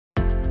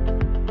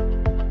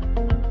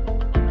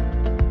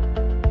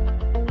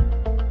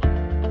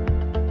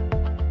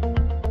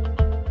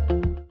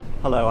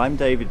Hello, I'm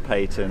Дэвид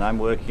Pэйтон. I'm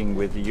working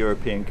with the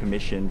European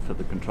Commission for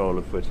the Control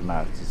of Foot and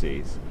Mouth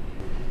Disease.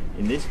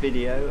 In this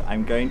video,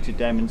 I'm going to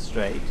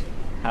demonstrate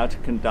how to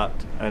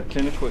conduct a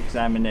clinical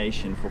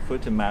examination for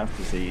foot and mouth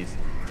disease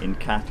in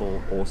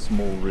cattle or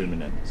small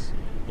ruminants.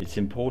 It's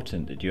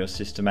important that you're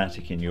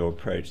systematic in your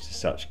approach to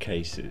such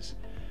cases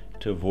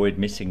to avoid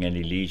missing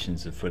any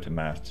lesions of foot and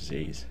mouth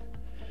disease,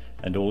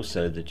 and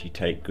also that you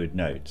take good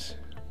notes.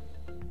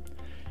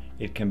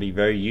 It can be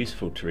very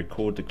useful to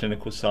record the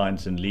clinical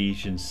signs and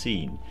lesions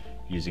seen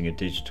using a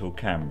digital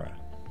camera.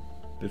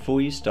 Before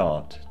you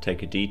start,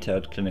 take a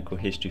detailed clinical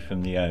history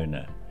from the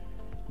owner,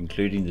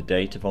 including the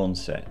date of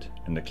onset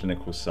and the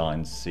clinical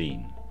signs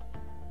seen.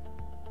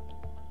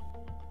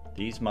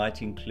 These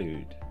might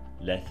include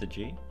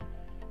lethargy,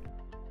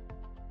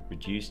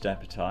 reduced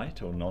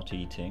appetite or not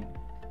eating,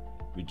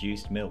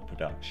 reduced milk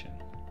production,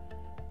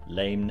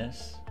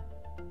 lameness,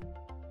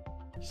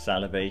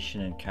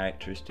 salivation and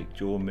characteristic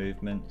jaw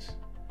movements,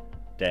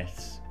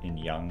 deaths in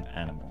young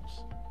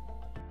animals.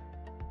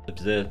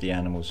 Observe the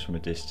animals from a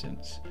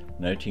distance,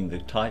 noting the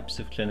types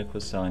of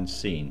clinical signs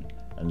seen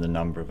and the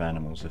number of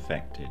animals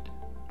affected.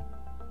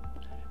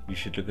 You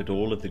should look at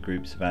all of the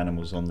groups of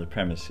animals on the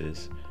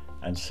premises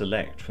and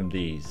select from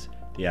these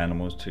the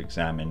animals to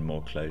examine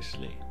more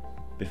closely.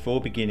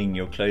 Before beginning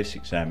your close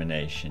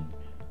examination,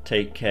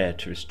 take care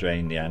to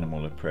restrain the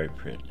animal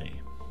appropriately.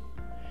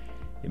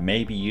 It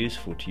may be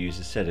useful to use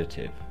a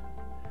sedative.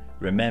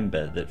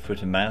 Remember that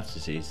foot and mouth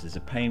disease is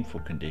a painful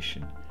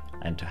condition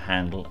and to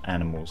handle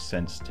animals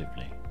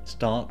sensitively.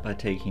 Start by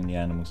taking the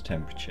animal's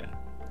temperature.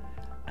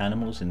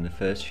 Animals in the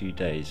first few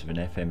days of an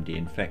EuFMD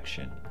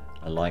infection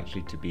are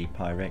likely to be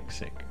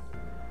pyrexic.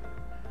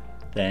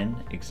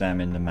 Then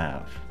examine the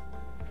mouth.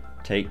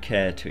 Take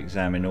care to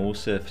examine all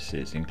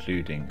surfaces,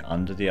 including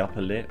under the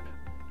upper lip,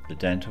 the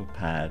dental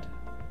pad,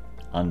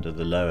 under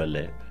the lower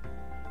lip,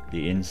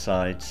 the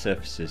inside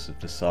surfaces of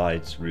the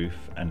sides,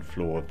 roof and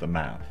floor of the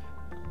mouth.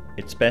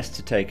 It's best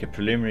to take a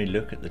preliminary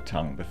look at the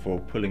tongue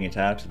before pulling it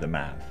out of the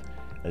mouth,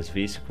 as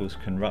vesicles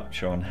can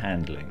rupture on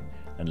handling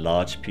and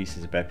large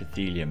pieces of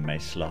epithelium may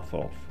slough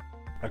off.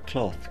 A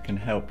cloth can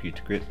help you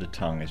to grip the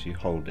tongue as you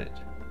hold it.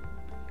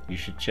 You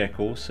should check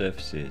all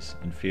surfaces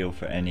and feel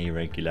for any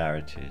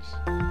irregularities.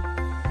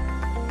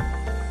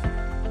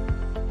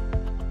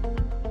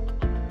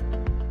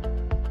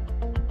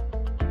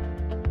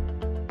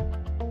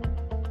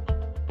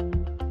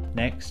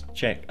 Next,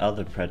 check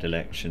other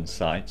predilection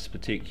sites,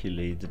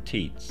 particularly the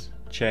teats.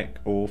 Check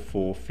all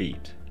 4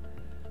 feet,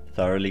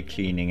 thoroughly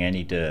cleaning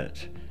any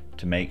dirt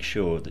to make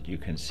sure that you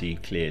can see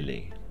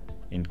clearly.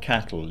 In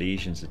cattle,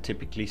 lesions are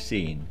typically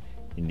seen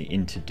in the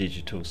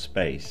interdigital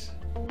space.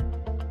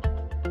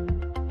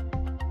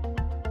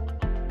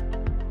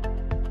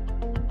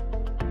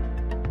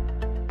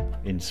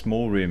 In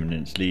small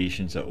ruminants,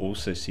 lesions are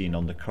also seen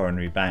on the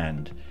coronary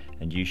band,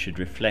 and you should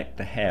reflect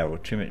the hair or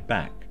trim it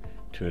back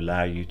to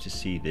allow you to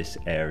see this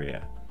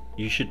area.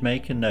 You should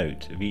make a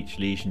note of each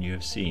lesion you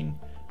have seen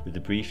with a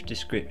brief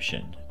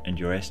description and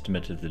your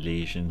estimate of the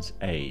lesion's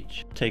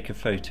age. Take a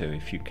photo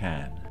if you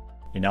can.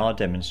 In our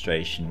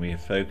demonstration, we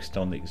have focused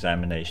on the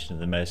examination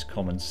of the most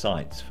common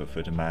sites for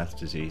foot and mouth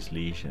disease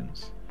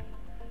lesions,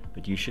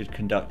 but you should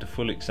conduct a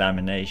full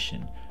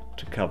examination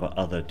to cover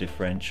other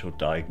differential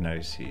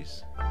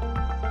diagnoses.